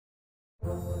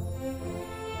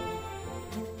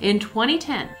In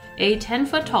 2010, a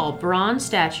 10-foot-tall bronze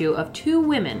statue of two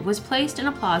women was placed in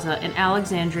a plaza in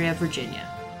Alexandria, Virginia.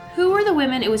 Who were the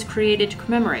women it was created to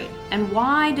commemorate, and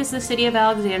why does the city of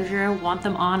Alexandria want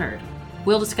them honored?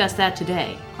 We'll discuss that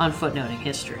today on Footnoting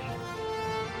History.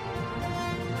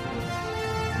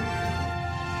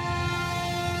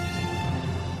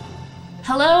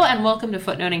 Hello and welcome to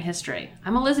Footnoting History.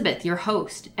 I'm Elizabeth, your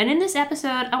host, and in this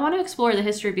episode, I want to explore the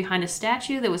history behind a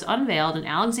statue that was unveiled in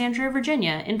Alexandria,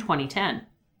 Virginia in 2010.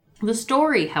 The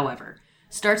story, however,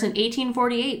 starts in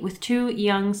 1848 with two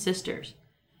young sisters.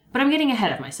 But I'm getting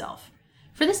ahead of myself.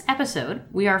 For this episode,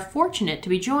 we are fortunate to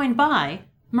be joined by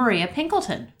Maria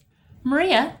Pinkleton.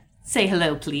 Maria, say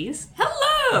hello, please.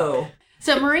 Hello!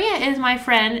 So Maria is my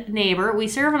friend, neighbor. We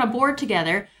serve on a board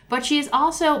together, but she is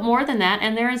also more than that,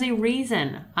 and there is a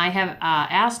reason I have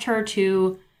asked her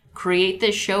to create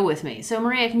this show with me. So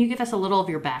Maria, can you give us a little of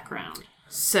your background?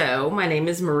 So, my name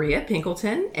is Maria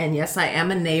Pinkleton, and yes, I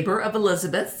am a neighbor of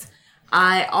Elizabeth.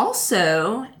 I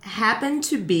also happen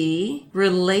to be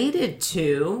related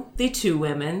to the two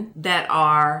women that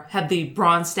have the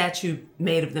bronze statue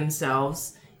made of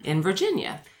themselves in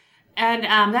Virginia. And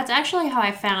that's actually how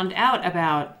I found out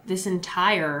about this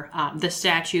entire, the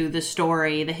statue, the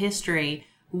story, the history,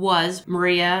 was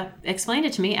Maria explained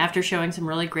it to me after showing some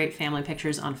really great family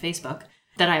pictures on Facebook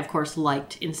that I, of course,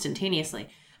 liked instantaneously.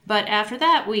 But after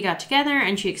that, we got together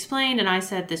and she explained, and I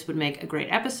said this would make a great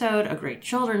episode, a great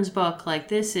children's book. Like,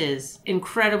 this is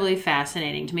incredibly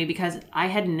fascinating to me because I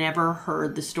had never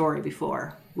heard the story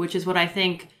before, which is what I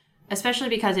think, especially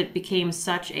because it became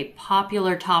such a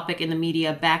popular topic in the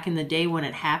media back in the day when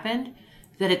it happened,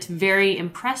 that it's very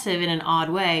impressive in an odd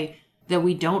way that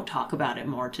we don't talk about it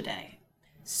more today.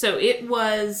 So it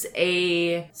was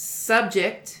a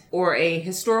subject or a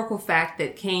historical fact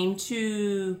that came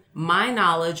to my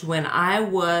knowledge when I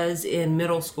was in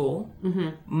middle school. Mm-hmm.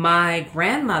 My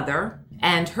grandmother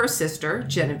and her sister,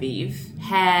 Genevieve,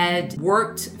 had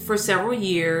worked for several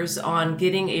years on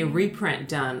getting a reprint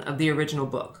done of the original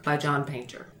book by John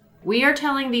Painter. We are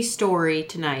telling the story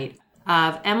tonight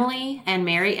of Emily and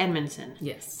Mary Edmondson.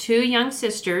 Yes. Two young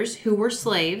sisters who were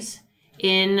slaves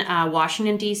in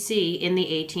Washington, D.C. in the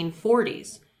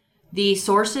 1840s. The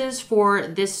sources for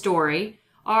this story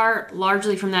are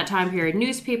largely from that time period.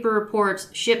 Newspaper reports,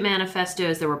 ship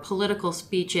manifestos, there were political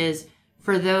speeches.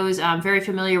 For those very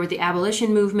familiar with the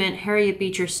abolition movement, Harriet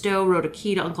Beecher Stowe wrote A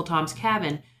Key to Uncle Tom's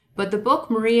Cabin. But the book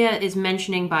Maria is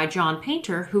mentioning by John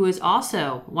Painter, who is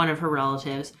also one of her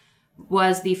relatives,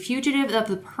 was The Fugitive of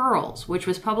the Pearls, which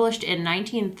was published in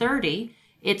 1930.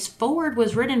 Its foreword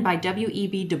was written by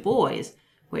W.E.B. Du Bois,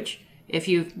 which,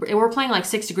 we're playing like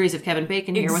 6 Degrees of Kevin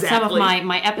Bacon here with some of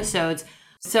my episodes.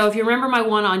 So if you remember my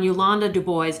one on Yolanda Du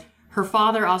Bois, her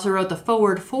father also wrote the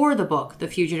foreword for the book, The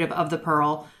Fugitive of the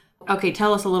Pearl. Okay,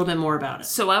 tell us a little bit more about it.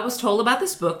 So I was told about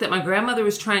this book that my grandmother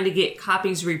was trying to get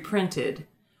copies reprinted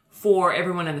for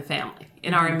everyone in the family,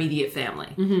 in our immediate family.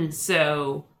 Mm-hmm.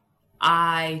 So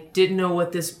I didn't know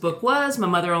what this book was. My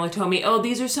mother only told me,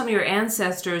 these are some of your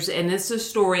ancestors, and it's a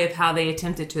story of how they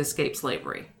attempted to escape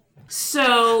slavery.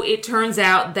 So it turns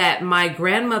out that my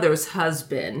grandmother's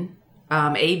husband,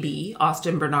 A.B.,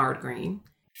 Austin Bernard Green,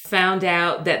 found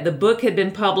out that the book had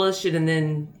been published and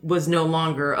then was no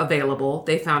longer available.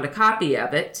 They found a copy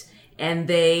of it, and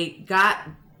they got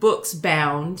books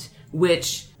bound,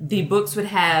 which the books would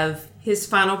have his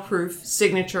final proof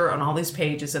signature on all these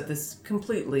pages of this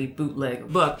completely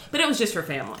bootleg book. But it was just for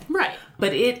family. Right.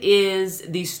 But it is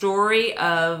the story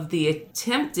of the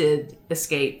attempted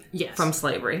escape from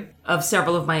slavery of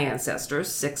several of my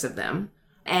ancestors, 6 of them.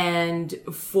 And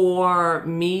for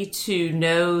me to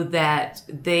know that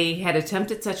they had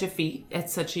attempted such a feat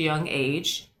at such a young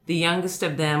age, the youngest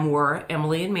of them were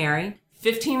Emily and Mary,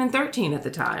 15 and 13 at the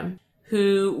time,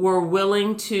 who were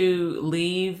willing to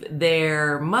leave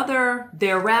their mother,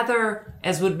 their rather,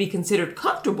 as would be considered,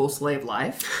 comfortable slave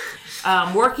life,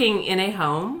 working in a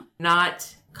home,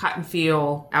 not cotton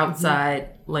field, outside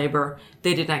labor.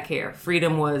 They did not care.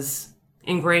 Freedom was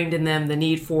ingrained in them, the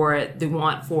need for it, the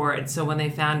want for it. So when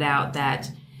they found out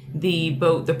that the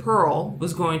boat, the Pearl,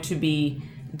 was going to be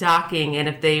docking, and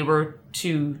if they were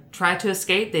to try to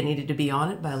escape, they needed to be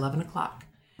on it by 11 o'clock.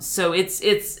 So it's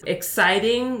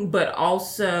exciting, but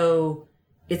also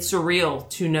it's surreal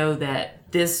to know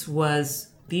that these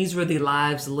were the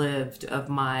lives lived of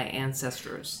my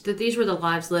ancestors. That these were the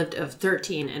lives lived of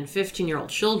 13 and 15-year-old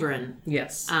children.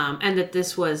 Yes. And that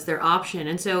this was their option.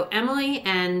 And so Emily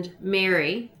and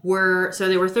Mary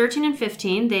they were 13 and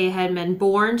 15. They had been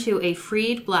born to a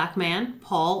freed black man,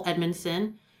 Paul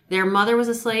Edmondson. Their mother was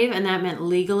a slave, and that meant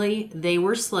legally they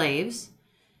were slaves.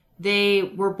 They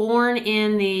were born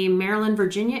in the Maryland,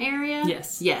 Virginia area?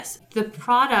 Yes. Yes. The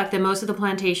product that most of the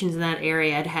plantations in that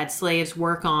area had slaves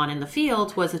work on in the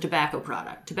fields was the tobacco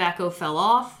product. Tobacco fell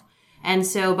off, and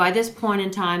so by this point in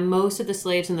time, most of the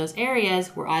slaves in those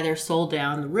areas were either sold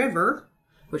down the river,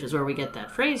 which is where we get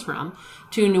that phrase from,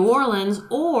 to New Orleans,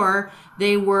 or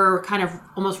they were kind of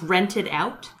almost rented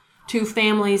out to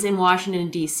families in Washington,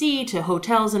 D.C., to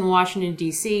hotels in Washington,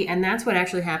 D.C., and that's what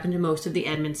actually happened to most of the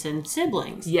Edmondson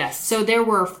siblings. Yes. So there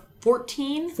were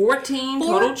 14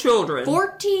 total children.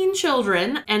 14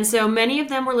 children, and so many of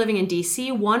them were living in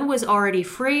D.C. One was already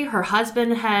free. Her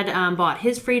husband had bought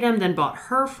his freedom, then bought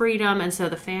her freedom, and so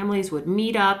the families would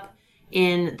meet up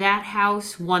in that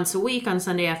house once a week on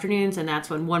Sunday afternoons, and that's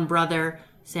when one brother,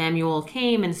 Samuel,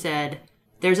 came and said,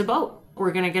 there's a boat.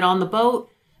 We're going to get on the boat.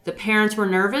 The parents were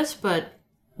nervous, but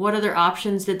what other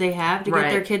options did they have to get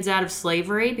their kids out of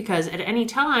slavery? Because at any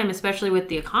time, especially with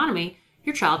the economy,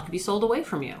 your child could be sold away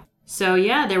from you. So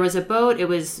yeah, there was a boat. It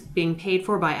was being paid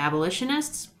for by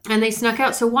abolitionists, and they snuck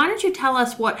out. So why don't you tell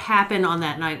us what happened on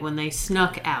that night when they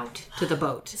snuck out to the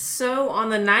boat? So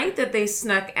on the night that they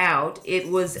snuck out, it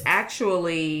was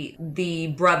actually the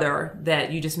brother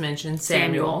that you just mentioned,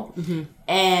 Samuel. Mm-hmm.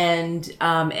 And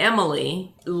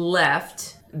Emily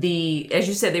left. As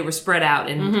you said, they were spread out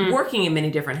and working in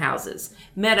many different houses.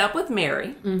 Met up with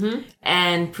Mary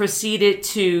and proceeded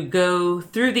to go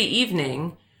through the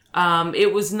evening.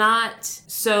 It was not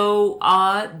so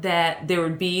odd that there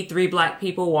would be 3 black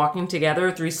people walking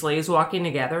together, 3 slaves walking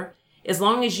together. As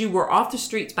long as you were off the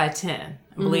streets by 10,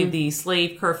 I believe the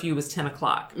slave curfew was 10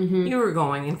 o'clock, you were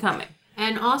going and coming.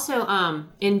 And also,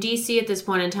 in D.C. at this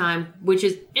point in time, which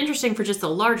is interesting for just the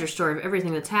larger story of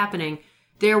everything that's happening,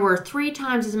 there were 3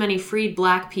 times as many freed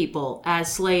black people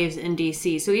as slaves in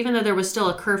D.C. So even though there was still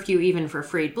a curfew even for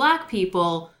freed black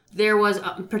people, there was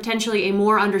potentially a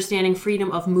more understanding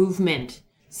freedom of movement.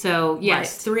 So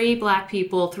yes, 3 black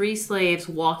people, 3 slaves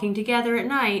walking together at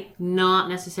night, not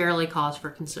necessarily cause for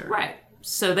concern. Right.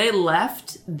 So they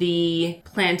left the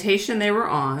plantation they were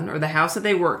on, or the house that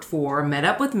they worked for, met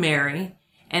up with Mary,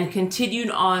 and continued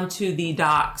on to the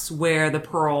docks where the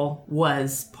Pearl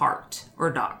was parked or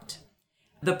docked.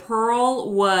 The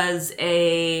Pearl was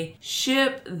a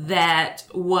ship that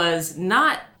was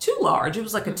not too large. It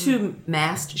was like a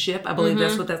 2-mast ship. I believe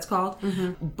that's what that's called.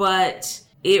 But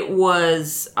it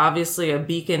was obviously a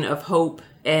beacon of hope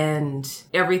and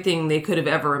everything they could have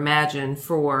ever imagined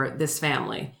for this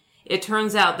family. It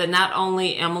turns out that not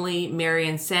only Emily, Mary,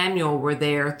 and Samuel were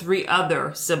there, 3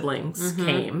 other siblings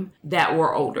came that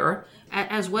were older.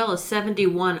 As well as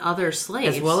 71 other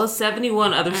slaves. As well as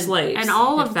 71 other slaves. And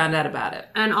all of found out about it.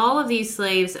 And all of these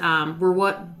slaves were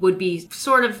what would be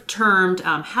sort of termed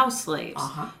house slaves.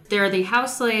 There are the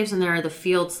house slaves and there are the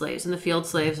field slaves. And the field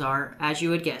slaves are, as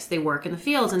you would guess, they work in the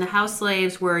fields. And the house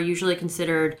slaves were usually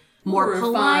considered more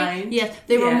polite. Yes,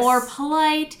 they were more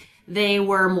polite. They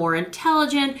were more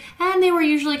intelligent, and they were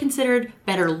usually considered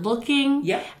better looking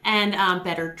and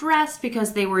better dressed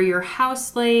because they were your house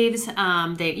slaves.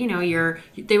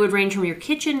 They would range from your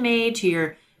kitchen maid to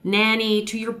your nanny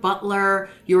to your butler,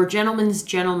 your gentleman's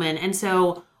gentleman. And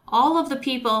so all of the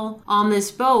people on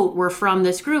this boat were from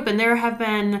this group, and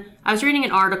I was reading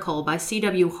an article by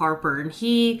C.W. Harper, and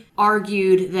he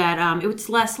argued that it's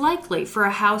less likely for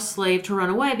a house slave to run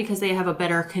away because they have a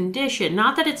better condition.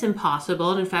 Not that it's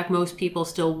impossible, and in fact most people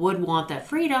still would want that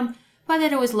freedom, but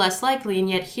that it was less likely, and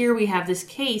yet here we have this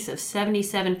case of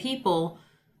 77 people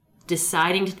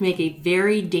deciding to make a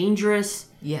very dangerous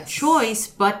choice,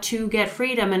 but to get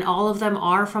freedom, and all of them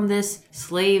are from this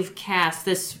slave caste,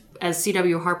 this, as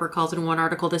C.W. Harper calls it in one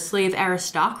article, the slave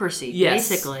aristocracy,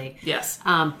 basically. Yes.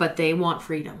 But they want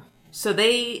freedom. So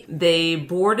they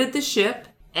boarded the ship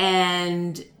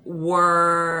and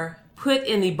were put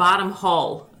in the bottom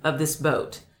hull of this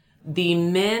boat. The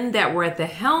men that were at the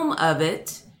helm of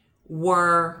it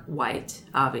were white,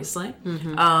 obviously,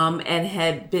 and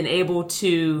had been able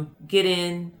to get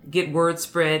in, get word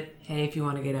spread, hey, if you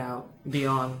want to get out, be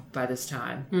on by this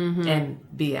time, and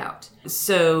be out.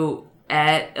 So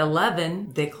at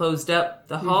 11, they closed up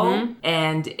the hull,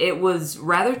 and it was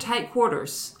rather tight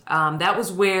quarters. That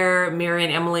was where Mary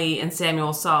and Emily and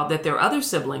Samuel saw that their other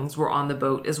siblings were on the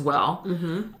boat as well.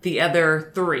 The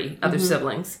other 3 other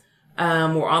siblings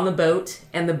were on the boat,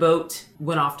 and the boat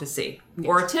went off to sea,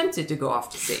 or attempted to go off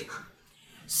to sea.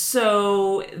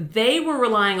 So they were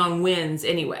relying on winds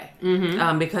anyway,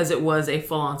 because it was a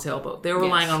full-on sailboat. They were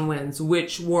relying on winds,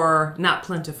 which were not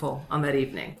plentiful on that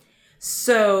evening.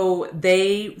 So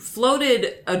they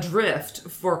floated adrift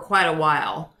for quite a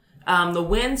while. The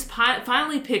winds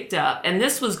finally picked up, and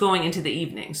this was going into the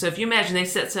evening. So if you imagine they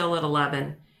set sail at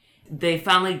 11, they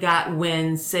finally got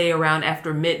wind, say around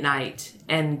after midnight,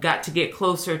 and got to get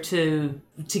closer to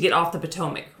get off the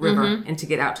Potomac River and to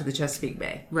get out to the Chesapeake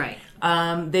Bay. Right.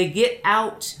 They get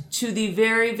out to the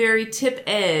very, very tip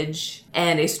edge,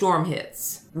 and a storm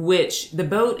hits, which the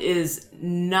boat is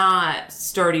not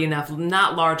sturdy enough,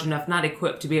 not large enough, not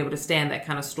equipped to be able to stand that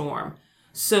kind of storm.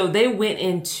 So they went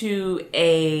into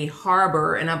a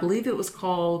harbor, and I believe it was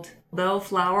called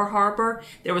Bellflower Harbor.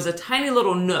 There was a tiny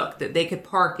little nook that they could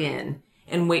park in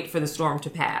and wait for the storm to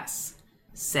pass.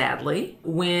 Sadly,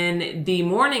 when the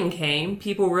morning came,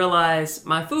 people realized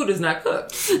my food is not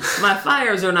cooked. My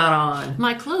fires are not on.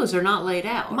 My clothes are not laid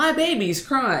out. My baby's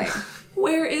crying.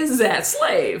 Where is that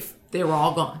slave? They were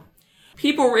all gone.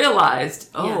 People realized,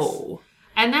 oh,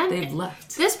 and then they've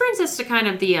left. This brings us to kind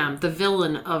of the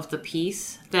villain of the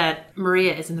piece, that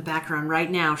Maria is in the background right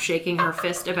now shaking her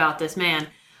fist about this man.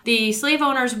 The slave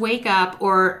owners wake up,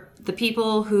 or the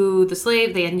people who,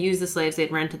 they had used the slaves, they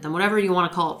had rented them, whatever you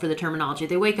want to call it for the terminology,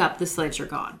 they wake up, the slaves are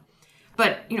gone.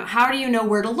 But, how do you know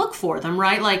where to look for them,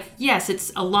 right? Like, yes,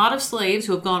 it's a lot of slaves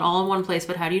who have gone all in one place,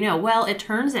 but how do you know? Well, it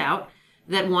turns out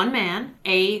that one man,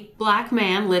 a black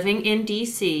man living in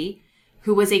D.C.,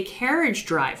 who was a carriage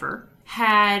driver,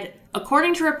 had,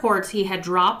 according to reports, he had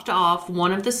dropped off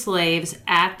one of the slaves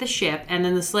at the ship, and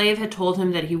then the slave had told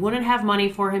him that he wouldn't have money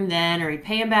for him then, or he'd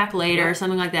pay him back later, or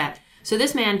something like that. So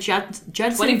this man, Judson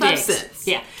 25 Diggs. Cents.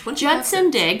 Yeah. Judson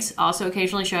Diggs, also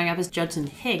occasionally showing up as Judson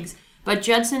Higgs, but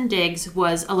Judson Diggs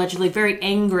was allegedly very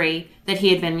angry that he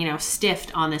had been,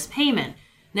 stiffed on this payment.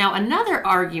 Now, another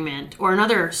argument, or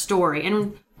another story,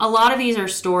 and a lot of these are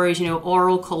stories,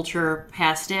 oral culture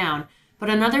passed down, but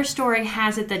another story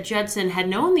has it that Judson had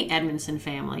known the Edmondson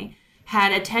family,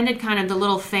 had attended kind of the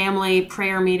little family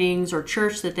prayer meetings or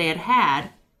church that they had,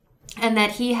 and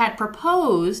that he had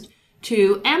proposed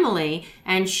to Emily,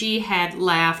 and she had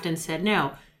laughed and said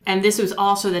no. And this was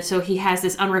also that, so he has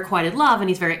this unrequited love, and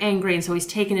he's very angry, and so he's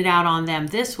taken it out on them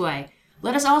this way.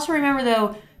 Let us also remember,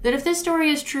 though, that if this story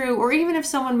is true, or even if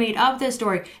someone made up this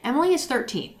story, Emily is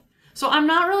 13. So I'm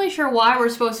not really sure why we're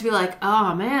supposed to be like,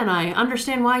 oh man, I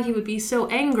understand why he would be so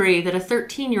angry that a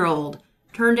 13-year-old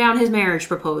turned down his marriage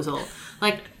proposal.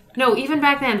 Like, no, even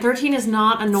back then, 13 is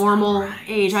not a normal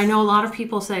age. I know a lot of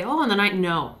people say, oh, in the night,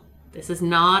 no. This is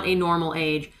not a normal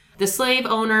age. The slave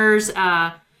owners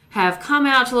have come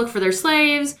out to look for their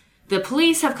slaves. The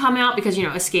police have come out because,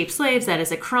 escaped slaves, that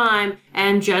is a crime.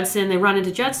 And they run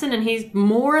into Judson, and he's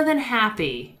more than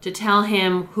happy to tell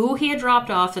him who he had dropped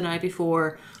off the night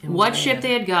before, what ship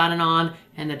they had gotten on,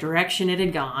 and the direction it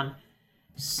had gone.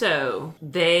 So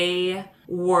they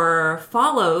were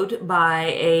followed by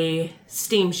a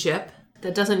steamship.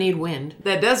 That doesn't need wind.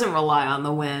 That doesn't rely on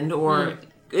the wind, or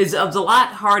is a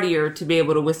lot hardier to be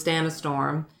able to withstand a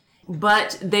storm.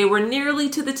 But they were nearly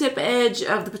to the tip edge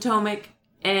of the Potomac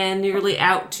and nearly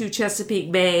out to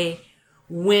Chesapeake Bay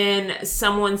when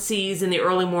someone sees in the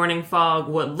early morning fog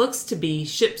what looks to be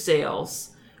ship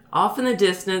sails off in the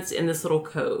distance in this little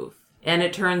cove. And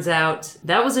it turns out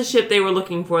that was a ship they were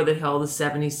looking for that held the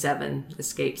 77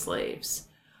 escaped slaves.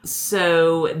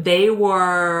 So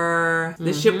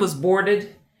the ship was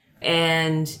boarded,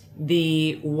 and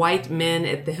the white men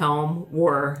at the helm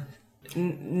were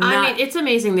it's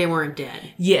amazing they weren't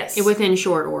dead. Yes. Within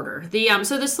short order.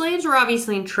 So the slaves were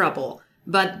obviously in trouble,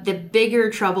 but the bigger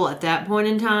trouble at that point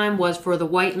in time was for the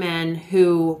white men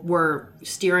who were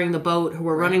steering the boat, who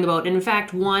were running the boat. And in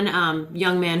fact, one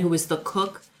young man who was the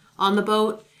cook on the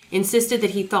boat insisted that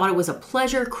he thought it was a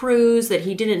pleasure cruise, that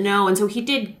he didn't know. And so he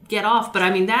did get off, but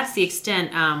that's the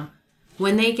extent.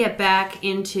 When they get back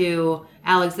into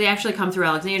they actually come through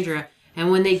Alexandria,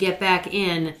 and when they get back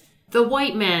in, the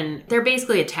white men, they're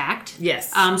basically attacked.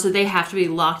 Yes. So they have to be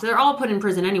locked. They're all put in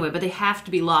prison anyway, but they have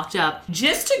to be locked up.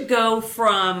 Just to go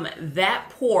from that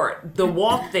port, the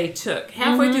walk they took,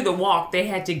 halfway through the walk, they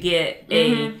had to get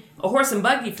a horse and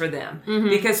buggy for them.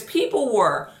 Because people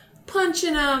were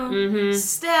punching them,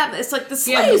 stabbing. It's like the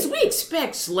slaves, we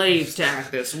expect slaves to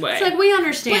act this way. It's like, we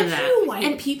understand that. You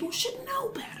white people should know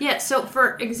better. Yeah, so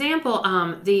for example,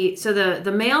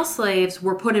 the male slaves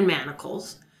were put in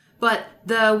manacles. But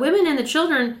the women and the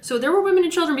children, so there were women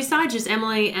and children besides just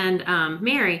Emily and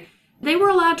Mary, they were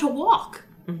allowed to walk.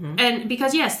 And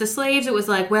because, yes, the slaves, it was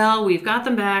like, well, we've got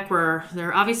them back.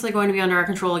 They're obviously going to be under our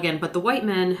control again. But the white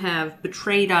men have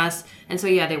betrayed us. And so,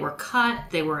 yeah, they were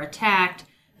cut. They were attacked.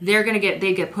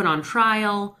 They get put on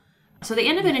trial. So they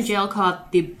end up in a jail called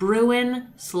the Bruin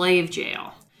Slave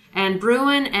Jail. And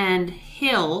Bruin and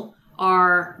Hill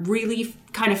are really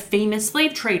kind of famous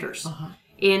slave traders.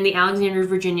 In the Alexandria,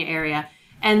 Virginia area.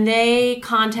 And they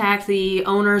contact the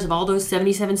owners of all those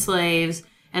 77 slaves,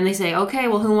 And they say, okay,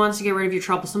 well, who wants to get rid of your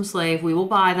troublesome slave? We will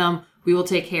buy them. We will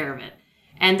take care of it.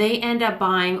 And they end up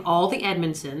buying all the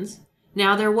Edmondsons.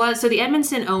 Now so the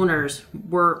Edmondson owners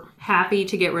were happy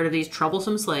to get rid of these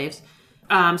troublesome slaves.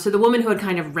 So the woman who had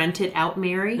kind of rented out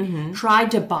Mary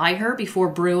tried to buy her before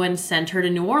Bruin sent her to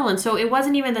New Orleans. So it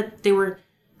wasn't even that they were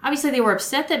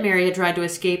upset that Mary had tried to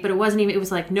escape, but it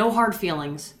was like no hard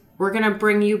feelings. We're going to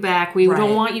bring you back. We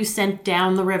don't want you sent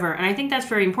down the river. And I think that's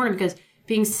very important because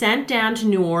being sent down to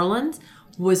New Orleans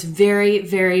was very,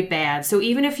 very bad. So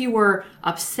even if you were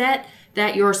upset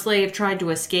that your slave tried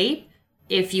to escape,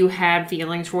 if you had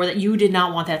feelings for that, you did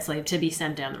not want that slave to be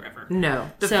sent down the river.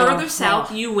 No. The further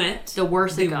south you went, the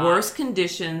worse it got. The worse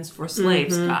conditions for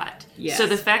slaves got. Yes. So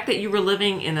the fact that you were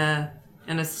living in a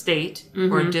state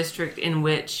or a district in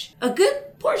which a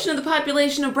good portion of the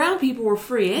population of brown people were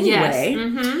free anyway,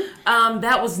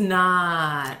 that was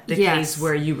not the case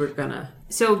where you were gonna.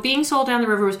 So being sold down the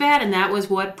river was bad, and that was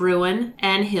what Bruin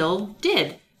and Hill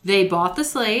did. They bought the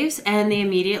slaves, and they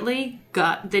immediately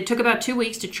they took about 2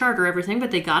 weeks to charter everything,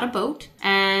 but they got a boat,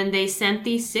 and they sent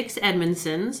these 6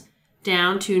 Edmondsons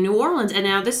down to New Orleans. And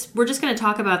now we're just going to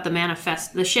talk about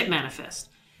the ship manifest.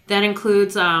 That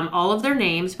includes all of their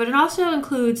names, but it also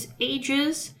includes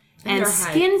ages and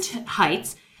skin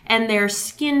heights and their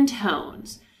skin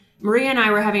tones. Maria and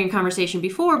I were having a conversation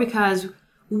before because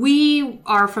we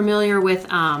are familiar with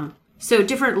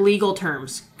different legal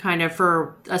terms kind of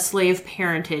for a slave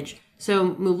parentage.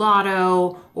 So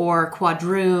mulatto or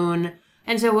quadroon.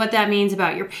 And so what that means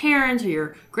about your parents or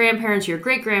your grandparents or your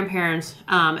great-grandparents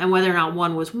and whether or not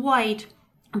one was white.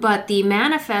 But the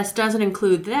manifest doesn't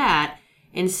include that.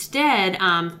 Instead,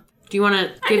 do you want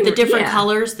to give the different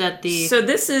colors that the... So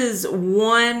this is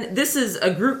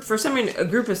a group, for some reason, a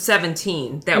group of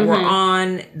 17 that were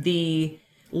on the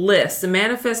list. The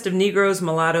Manifest of Negroes,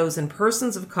 Mulattoes, and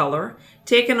Persons of Color,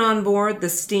 taken on board the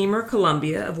steamer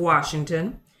Columbia of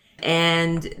Washington.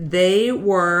 And they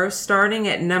were starting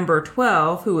at number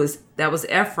 12, that was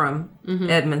Ephraim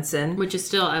Edmondson. Which is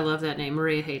still, I love that name.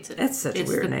 Maria hates it. It's such a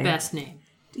weird name. It's the best name.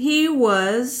 He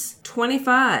was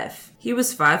 25. He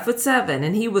was 5'7",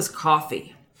 and he was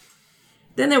coffee.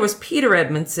 Then there was Peter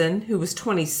Edmondson, who was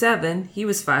 27. He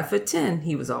was 5'10".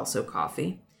 He was also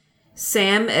coffee.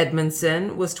 Sam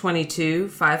Edmondson was 22,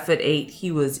 5'8".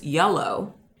 He was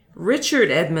yellow. Richard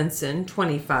Edmondson,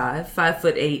 25,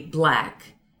 5'8",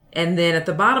 black. And then at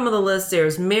the bottom of the list,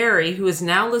 there's Mary, who is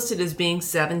now listed as being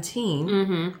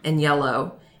 17 and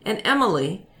yellow. And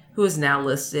Emily, who is now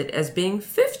listed as being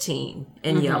 15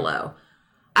 and yellow.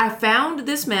 I found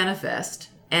this manifest,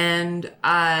 and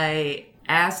I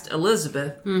asked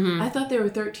Elizabeth, I thought they were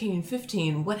 13 and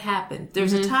 15. What happened?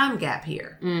 There's a time gap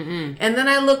here. And then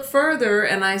I look further,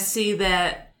 and I see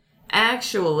that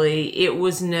actually it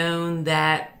was known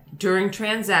that during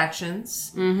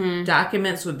transactions,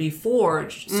 documents would be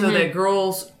forged so that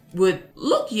girls would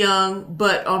look young,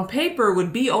 but on paper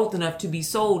would be old enough to be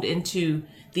sold into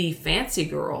the fancy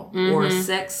girl or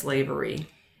sex slavery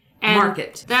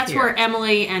market. That's where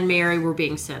Emily and Mary were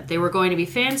being sent. They were going to be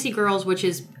fancy girls, which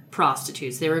is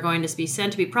prostitutes. They were going to be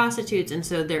sent to be prostitutes, and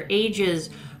so their ages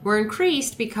were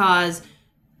increased because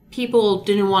people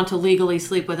didn't want to legally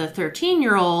sleep with a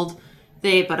 13-year-old,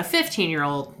 but a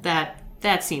 15-year-old,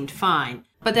 that seemed fine.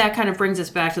 But that kind of brings us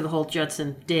back to the whole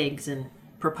Judson Diggs and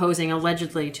proposing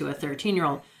allegedly to a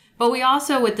 13-year-old. But we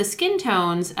also, with the skin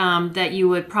tones, that you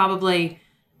would probably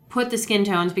put the skin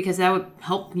tones because that would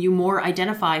help you more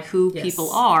identify who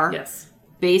people are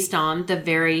based on the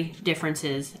very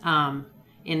differences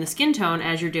in the skin tone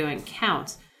as you're doing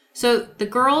counts. So the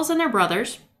girls and their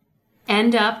brothers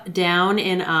end up down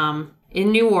in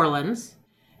New Orleans,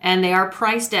 and they are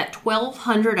priced at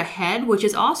 $1,200 a head, which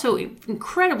is also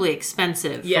incredibly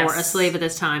expensive for a slave at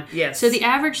this time. Yes. So the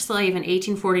average slave in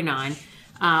 1849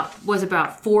 was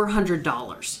about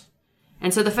 $400.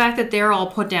 And so the fact that they're all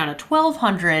put down at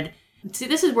 $1,200, see,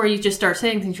 this is where you just start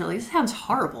saying things, you're like, this sounds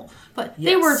horrible. But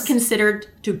they were considered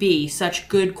to be such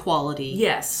good quality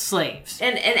slaves.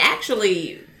 And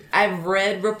actually, I've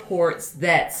read reports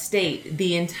that state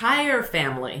the entire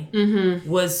family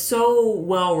was so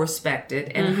well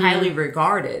respected and highly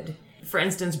regarded. For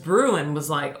instance, Bruin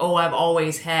was like, oh, I've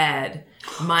always had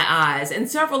my eyes. And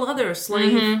several other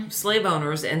slave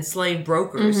owners and slave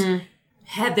brokers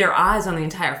had their eyes on the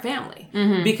entire family.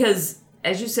 Because,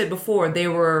 as you said before, they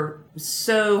were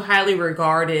so highly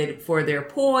regarded for their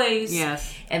poise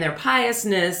and their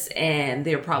piousness, and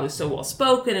they were probably so well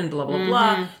spoken and blah, blah,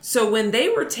 blah. So when they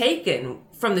were taken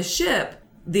from the ship,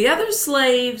 the other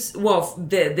slaves,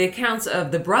 the accounts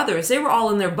of the brothers, they were all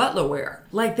in their butler wear.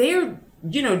 Like they're,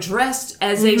 dressed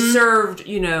as they served,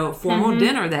 formal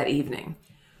dinner that evening.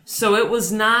 So it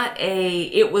was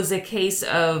it was a case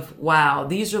of, wow,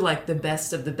 these are like the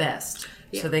best of the best.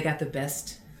 Yeah. So they got the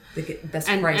best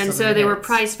price. And so they were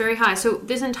priced very high. So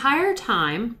this entire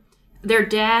time, their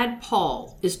dad,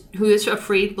 Paul, who is a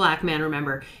freed black man,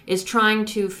 remember, is trying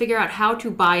to figure out how to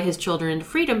buy his children into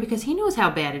freedom because he knows how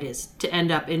bad it is to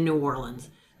end up in New Orleans.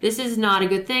 This is not a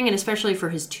good thing, and especially for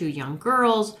his 2 young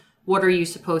girls, what are you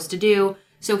supposed to do?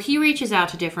 So he reaches out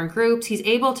to different groups. He's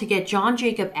able to get John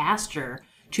Jacob Astor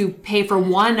to pay for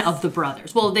one of the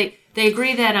brothers. Well, they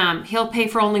agree that he'll pay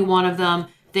for only one of them.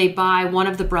 They buy one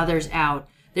of the brothers out.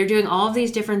 They're doing all of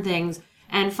these different things.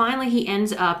 And finally, he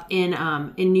ends up in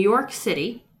New York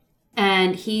City,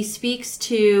 and he speaks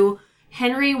to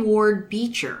Henry Ward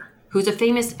Beecher, who's a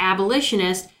famous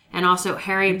abolitionist and also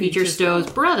Harriet Beecher Stowe's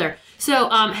brother. So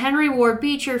Henry Ward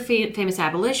Beecher, famous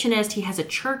abolitionist, he has a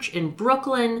church in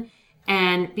Brooklyn,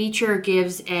 and Beecher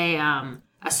gives a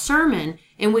sermon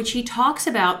in which he talks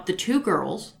about the 2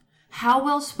 girls, how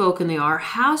well-spoken they are,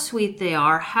 how sweet they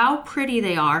are, how pretty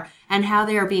they are, and how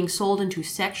they are being sold into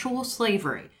sexual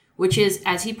slavery, which is,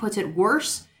 as he puts it,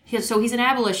 worse. So he's an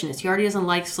abolitionist. He already doesn't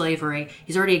like slavery.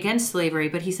 He's already against slavery,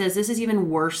 but he says this is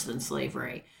even worse than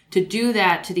slavery. To do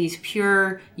that to these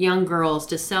pure young girls,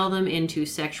 to sell them into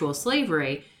sexual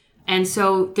slavery. And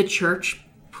so the church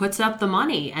puts up the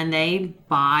money, and they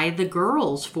buy the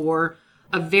girls for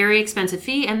a very expensive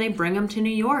fee, and they bring them to New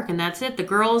York, and that's it. The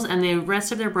girls and the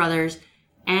rest of their brothers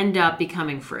end up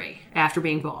becoming free after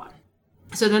being bought.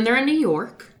 So then they're in New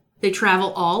York. They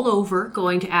travel all over,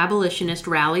 going to abolitionist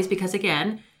rallies because,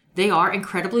 again, they are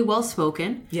incredibly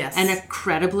well-spoken. Yes. And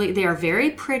they are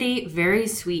very pretty, very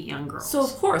sweet young girls. So,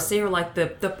 of course, they are like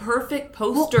the perfect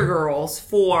poster girls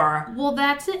for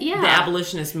that's it, yeah. the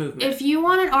abolitionist movement. If you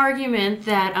want an argument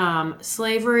that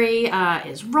slavery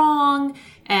is wrong,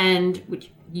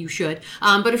 which you should,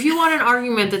 but if you want an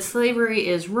argument that slavery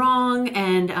is wrong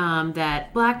and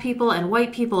that black people and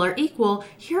white people are equal,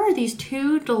 here are these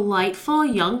 2 delightful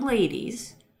young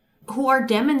ladies who are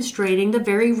demonstrating the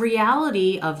very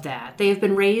reality of that. They have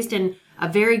been raised in a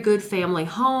very good family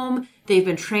home. They've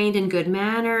been trained in good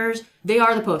manners. They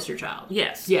are the poster child.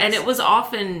 Yes. And it was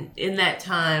often in that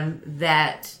time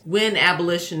that when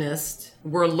abolitionists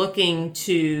were looking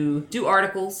to do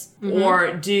articles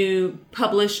or do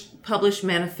publish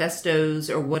manifestos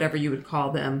or whatever you would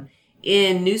call them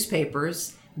in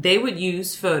newspapers, they would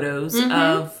use photos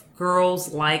of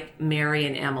girls like Mary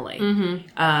and Emily.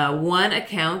 One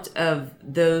account of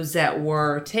those that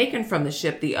were taken from the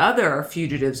ship, the other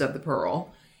fugitives of the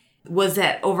Pearl, was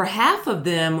that over half of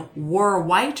them were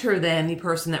whiter than the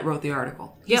person that wrote the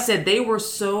article. He said they were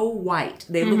so white,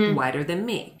 they looked whiter than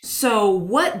me. So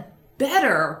what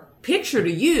better picture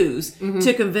to use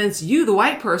to convince you, the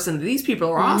white person, that these people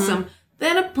are awesome,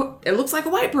 than it looks like a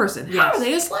white person. How are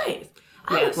they a slave?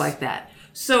 I look like that.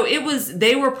 So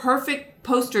they were perfect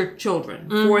poster children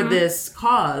for this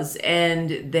cause,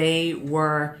 and they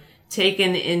were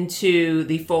taken into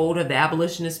the fold of the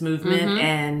abolitionist movement.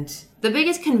 And the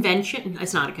biggest convention,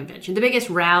 it's not a convention, the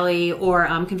biggest rally or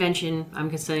convention, I'm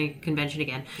going to say convention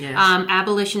again,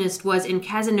 abolitionist was in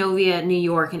Cazenovia, New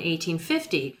York in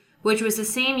 1850, which was the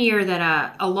same year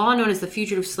that a law known as the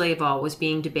Fugitive Slave Law was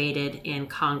being debated in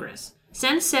Congress.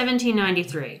 Since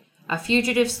 1793, a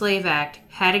Fugitive Slave Act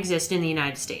had existed in the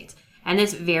United States, and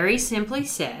this very simply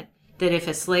said that if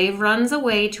a slave runs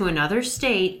away to another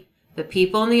state, the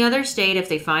people in the other state, if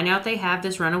they find out they have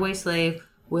this runaway slave,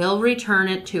 will return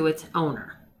it to its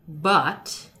owner.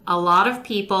 But a lot of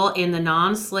people in the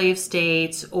non-slave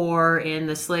states or in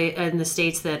the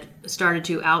states that started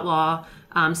to outlaw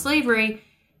slavery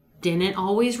didn't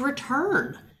always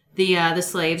return the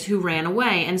slaves who ran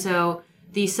away. And so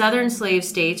the southern slave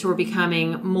states were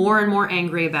becoming more and more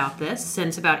angry about this.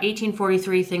 Since about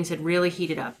 1843, things had really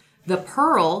heated up. The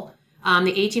Pearl, the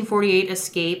 1848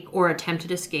 escape or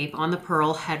attempted escape on the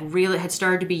Pearl had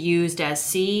started to be used as,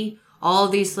 see, all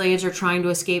of these slaves are trying to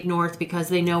escape north because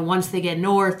they know once they get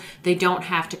north, they don't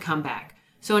have to come back.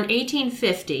 So in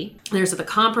 1850, there's the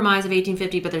Compromise of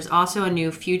 1850, but there's also a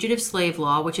new fugitive slave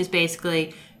law, which is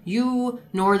basically you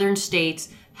northern states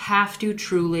have to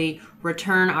truly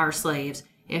return our slaves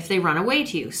if they run away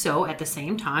to you. So at the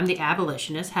same time, the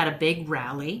abolitionists had a big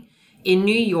rally in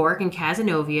New York in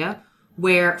Cazenovia,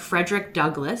 where Frederick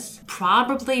Douglass,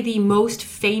 probably the most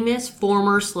famous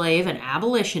former slave and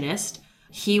abolitionist,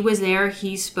 he was there,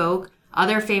 he spoke,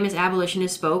 other famous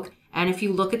abolitionists spoke, and if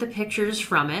you look at the pictures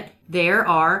from it, there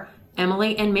are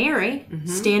Emily and Mary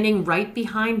standing right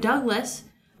behind Douglass,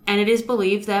 and it is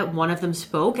believed that one of them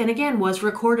spoke, and again was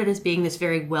recorded as being this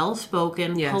very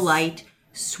well-spoken, polite,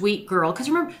 sweet girl. Because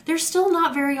remember, they're still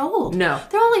not very old. No.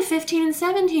 They're only 15 and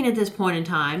 17 at this point in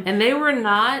time. And they were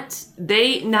not,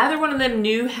 neither one of them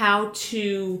knew how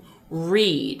to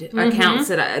read. Accounts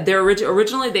that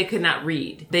originally they could not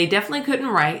read. They definitely couldn't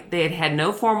write. They had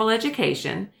no formal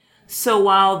education. So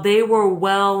while they were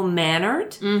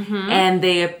well-mannered and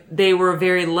they were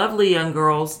very lovely young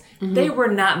girls, they were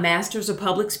not masters of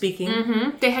public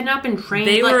speaking. They had not been trained.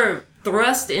 They were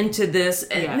thrust into this.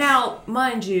 Yes. Now,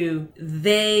 mind you,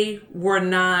 they were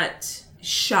not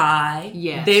shy.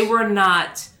 Yes. They were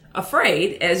not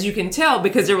afraid, as you can tell,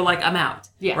 because they were like, I'm out.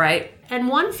 Yeah. Right? And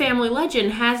one family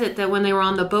legend has it that when they were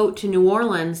on the boat to New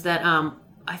Orleans, that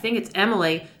I think it's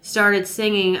Emily, started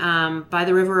singing by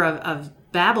the river of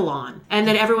Babylon. And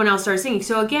then everyone else started singing.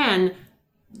 So again,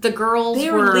 the girls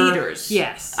were leaders.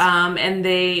 Yes. And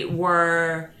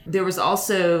there was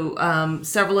also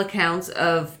several accounts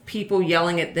of people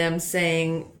yelling at them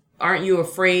saying, aren't you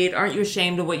afraid? Aren't you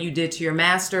ashamed of what you did to your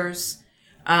masters?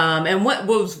 And what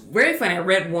was very funny, I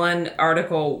read one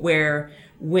article where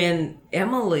when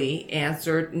Emily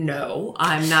answered, no,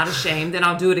 I'm not ashamed, and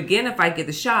I'll do it again if I get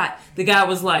the shot, the guy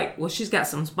was like, well, she's got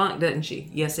some spunk, doesn't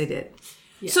she? Yes, they did.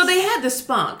 Yes. So they had the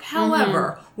spunk.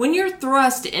 However, when you're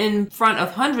thrust in front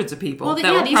of hundreds of people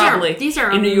that were probably these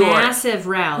are in New York massive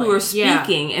rallies who were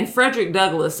speaking, and Frederick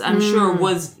Douglass, I'm sure,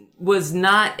 was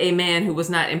not a man who was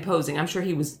not imposing. I'm sure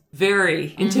he was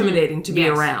very intimidating to be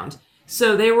around.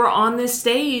 So they were on this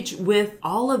stage with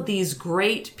all of these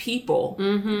great people,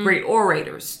 great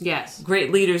orators,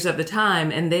 great leaders of the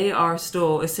time, and they are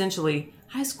still essentially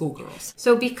high school girls.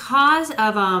 So because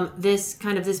of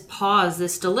this pause,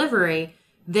 this delivery,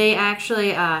 they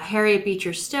actually, Harriet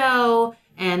Beecher Stowe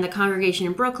and the congregation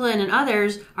in Brooklyn and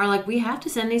others are like, we have to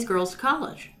send these girls to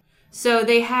college. So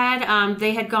they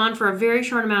had gone for a very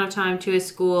short amount of time to a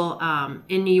school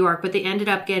in New York, but they ended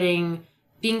up being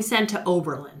sent to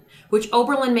Oberlin, which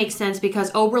Oberlin makes sense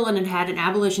because Oberlin had an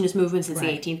abolitionist movement since the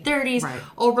 1830s. Right.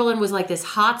 Oberlin was like this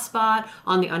hot spot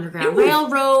on the Underground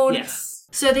Railroad. Yes.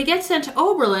 So they get sent to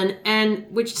Oberlin, and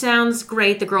which sounds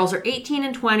great. The girls are 18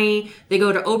 and 20. They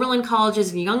go to Oberlin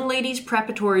College's Young Ladies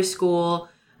Preparatory School.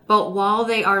 But while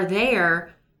they are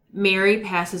there, Mary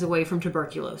passes away from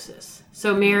tuberculosis.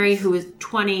 So Mary, who is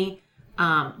 20,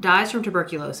 dies from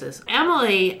tuberculosis.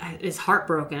 Emily is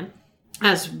heartbroken,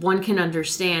 as one can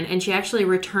understand, and she actually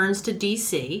returns to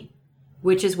D.C.,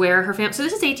 which is where her family... So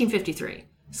this is 1853.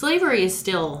 Slavery is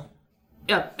still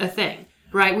a thing,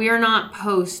 right? We are not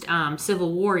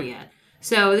post-Civil War yet.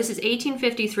 So this is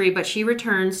 1853, but she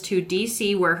returns to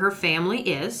D.C., where her family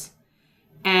is,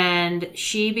 and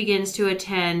she begins to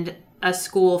attend a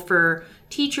school for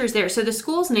teachers there. So the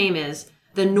school's name is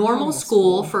the Normal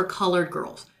School for Colored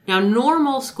Girls. Now,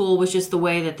 Normal School was just the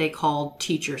way that they called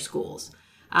teacher schools.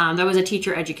 That was a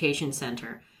teacher education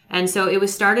center. And so it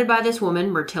was started by this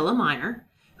woman, Myrtilla Minor,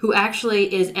 who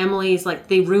actually is Emily's,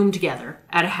 they room together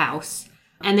at a house.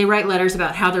 And they write letters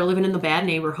about how they're living in the bad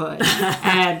neighborhood.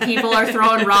 And people are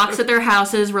throwing rocks at their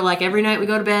houses. We're like, every night we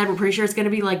go to bed, we're pretty sure it's going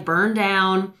to be burned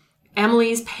down.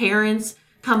 Emily's parents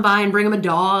come by and bring them a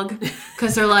dog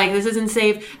because they're like, this isn't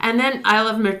safe. And then I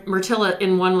love Myrtilla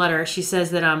in one letter. She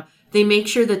says that they make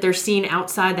sure that they're seen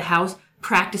outside the house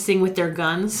practicing with their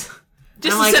guns.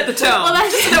 Just to set the tone. Well,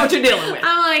 that's what you're dealing with.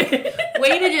 I'm like,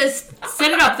 way to just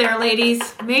set it up there, ladies.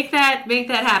 Make that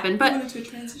happen. But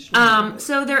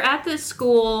so they're at this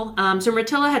school. So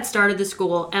Myrtilla had started the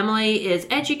school. Emily is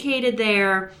educated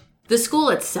there. The school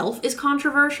itself is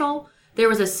controversial. There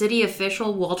was a city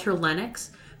official, Walter Lennox,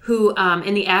 who,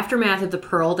 in the aftermath of the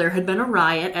Pearl, there had been a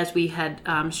riot, as we had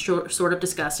sort of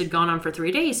discussed, had gone on for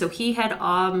 3 days. So he had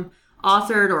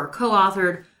authored or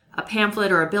co-authored a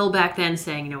pamphlet or a bill back then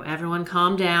saying, everyone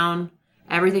calm down,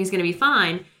 everything's going to be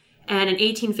fine. And in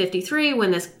 1853,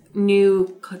 when this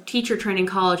new teacher training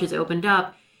college is opened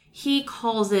up, he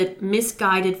calls it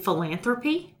misguided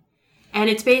philanthropy. And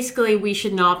it's basically, we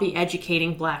should not be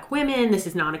educating black women. This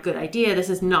is not a good idea. This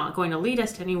is not going to lead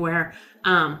us to anywhere.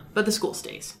 But the school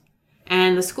stays.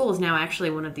 And the school is now actually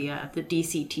one of the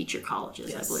DC teacher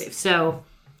colleges, yes. I believe. So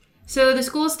the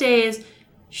school stays.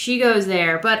 She goes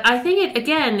there. But I think,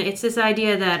 it's this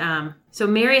idea that, so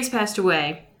Mary has passed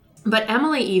away, but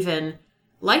Emily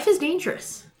life is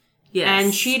dangerous. Yes.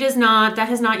 And that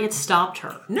has not yet stopped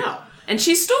her. No. And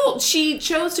she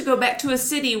chose to go back to a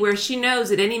city where she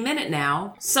knows at any minute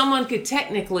now, someone could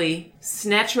technically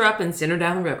snatch her up and send her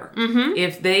down the river. Mm-hmm.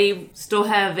 If they still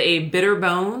have a bitter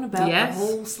bone about the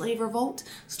whole slave revolt,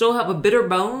 still have a bitter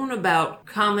bone about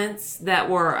comments that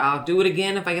were, I'll do it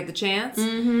again if I get the chance.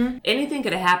 Mm-hmm. Anything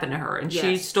could have happened to her. And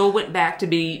she still went back to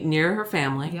be near her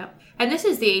family. Yep. And this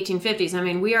is the 1850s. I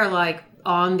mean, we are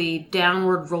on the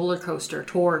downward roller coaster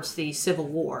towards the Civil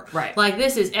War. Right. Like,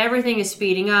 everything is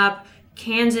speeding up.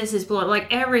 Kansas is blowing,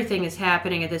 like, everything is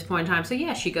happening at this point in time. So,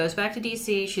 yeah, she goes back to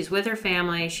D.C., she's with her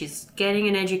family, she's getting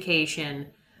an education.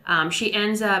 She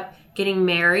ends up getting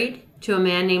married to a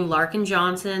man named Larkin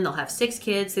Johnson. They'll have 6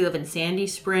 kids. They live in Sandy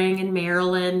Spring in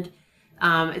Maryland.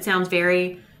 It sounds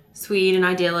very sweet and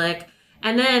idyllic.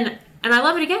 And I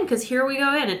love it again, because here we go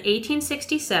in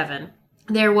 1867,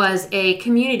 there was a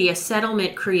community, a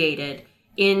settlement created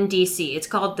in D.C. It's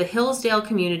called the Hillsdale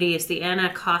Community. It's the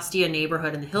Anacostia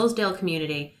neighborhood in the Hillsdale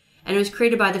Community, and it was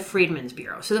created by the Freedmen's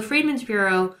Bureau. So the Freedmen's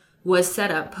Bureau was set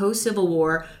up post-Civil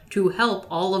War to help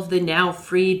all of the now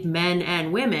freed men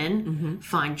and women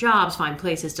find jobs, find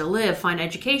places to live, find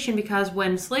education, because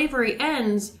when slavery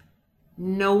ends,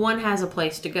 no one has a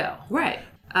place to go. Right.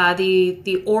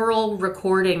 The oral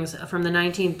recordings from the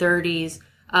 1930s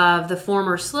of the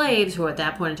former slaves, who at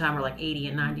that point in time were like 80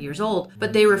 and 90 years old,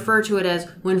 but they refer to it as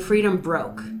when freedom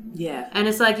broke. Yeah. And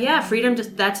it's like, yeah, freedom,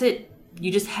 that's it.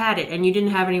 You just had it, and you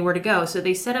didn't have anywhere to go. So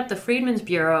they set up the Freedmen's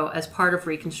Bureau as part of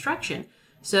Reconstruction.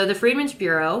 So the Freedmen's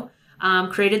Bureau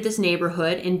created this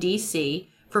neighborhood in D.C.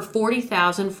 for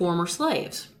 40,000 former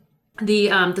slaves.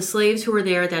 The slaves who were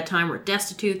there at that time were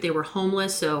destitute. They were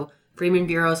homeless. So Freedmen's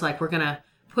Bureau is like, we're going to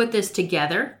put this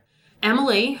together.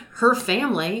 Emily, her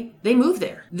family, they moved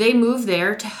there. They moved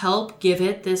there to help give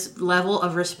it this level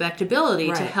of respectability,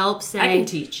 to help say, I can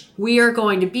teach. We are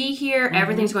going to be here.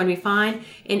 Everything's going to be fine.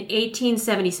 In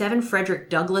 1877,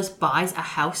 Frederick Douglass buys a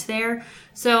house there.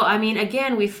 So, I mean,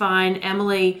 again, we find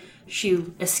Emily, she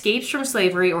escapes from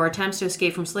slavery or attempts to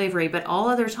escape from slavery, but all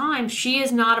other times, she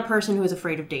is not a person who is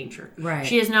afraid of danger. Right.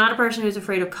 She is not a person who is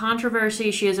afraid of controversy.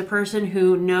 She is a person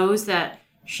who knows that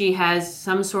she has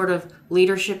some sort of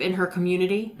leadership in her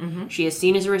community. She is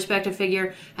seen as a respected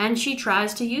figure, and she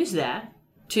tries to use that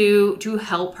to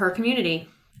help her community.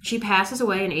 She passes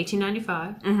away in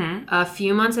 1895, a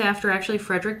few months after, actually,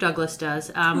 Frederick Douglass does.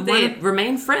 They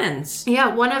remain friends.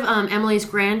 Yeah, one of Emily's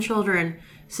grandchildren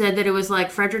said that it was like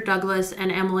Frederick Douglass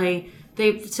and Emily,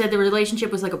 they said the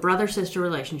relationship was like a brother-sister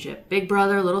relationship. Big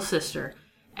brother, little sister.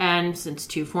 And since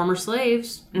 2 former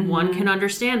slaves, one can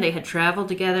understand they had traveled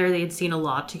together, they had seen a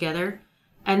lot together,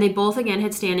 and they both, again,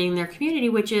 had standing in their community,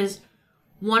 which is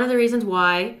one of the reasons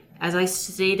why, as I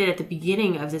stated at the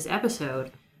beginning of this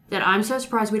episode, that I'm so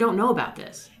surprised we don't know about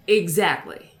this.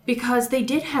 Exactly. Because they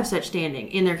did have such standing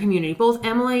in their community. Both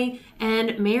Emily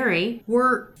and Mary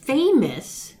were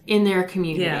famous in their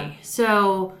community. Yeah.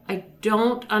 So I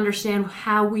don't understand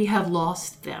how we have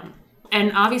lost them.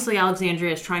 And obviously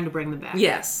Alexandria is trying to bring them back.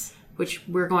 Yes. Which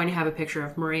we're going to have a picture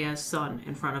of Maria's son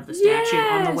in front of the statue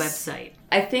on the website.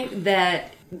 I think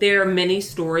that there are many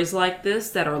stories like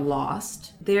this that are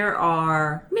lost. There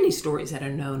are many stories that are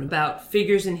known about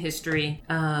figures in history,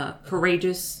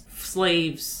 courageous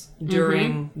slaves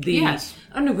during the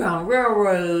Underground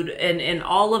Railroad and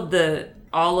all of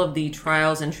the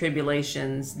trials and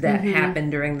tribulations that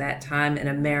happened during that time in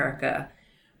America.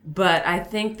 But I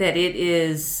think that it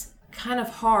is kind of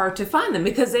hard to find them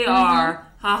because they are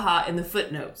in the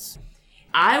footnotes.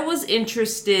 I was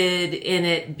interested in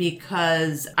it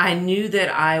because I knew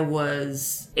that I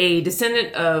was a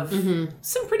descendant of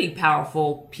some pretty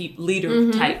powerful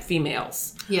leader type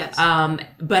females. Yes.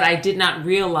 But I did not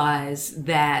realize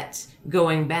that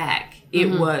going back, it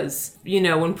was,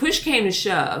 when push came to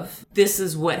shove, this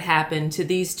is what happened to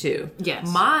these 2. Yes.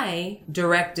 My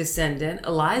direct descendant,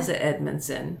 Eliza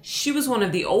Edmondson, she was one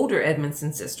of the older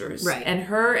Edmondson sisters. Right. And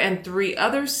her and 3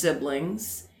 other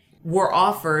siblings were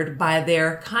offered by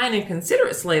their kind and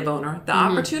considerate slave owner the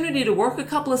opportunity to work a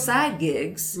couple of side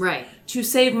gigs. Right. To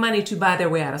save money to buy their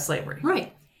way out of slavery.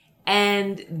 Right.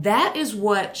 And that is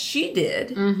what she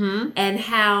did and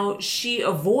how she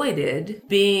avoided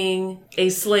being a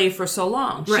slave for so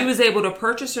long. Right. She was able to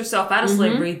purchase herself out of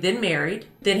slavery, then married,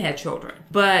 then had children.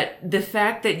 But the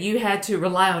fact that you had to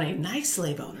rely on a nice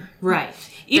slave owner. Right.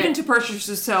 Even to purchase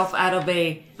yourself out of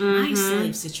a nice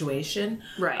slave situation.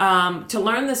 Right. To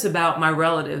learn this about my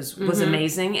relatives was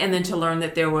amazing. And then to learn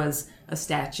that there was a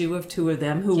statue of 2 of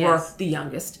them who were the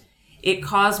youngest. It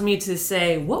caused me to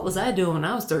say, what was I doing when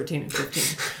I was 13 and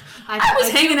 15? I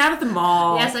was hanging out at the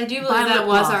mall. Yes, I do believe that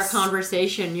was our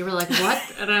conversation. You were like, what?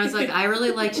 And I was like, I really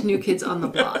liked New Kids on the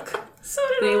Block. So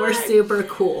did They were super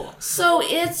cool. So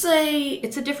it's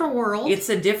a different world. It's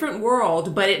a different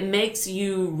world, but it makes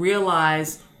you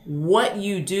realize what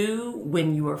you do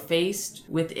when you are faced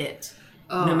with it.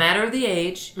 Oh. No matter the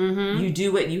age, you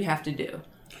do what you have to do.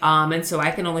 And so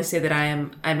I can only say that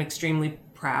I'm extremely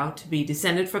proud to be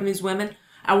descended from these women.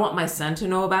 I want my son to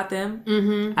know about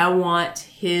them. I want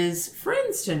his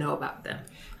friends to know about them.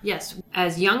 Yes,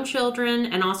 as young children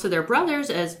and also their brothers,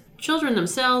 as children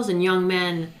themselves and young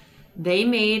men, they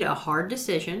made a hard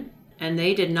decision and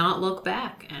they did not look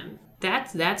back. And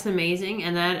that's amazing,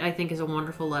 and that I think is a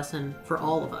wonderful lesson for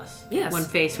all of us when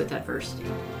faced with adversity.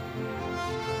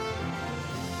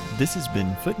 This has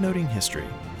been Footnoting History.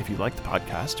 If you like the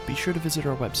podcast, be sure to visit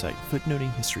our website,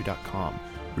 footnotinghistory.com,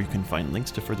 where you can find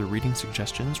links to further reading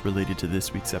suggestions related to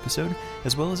this week's episode,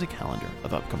 as well as a calendar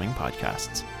of upcoming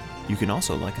podcasts. You can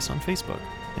also like us on Facebook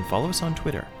and follow us on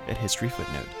Twitter at History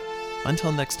Footnote.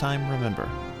 Until next time, remember,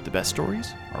 the best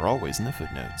stories are always in the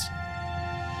footnotes.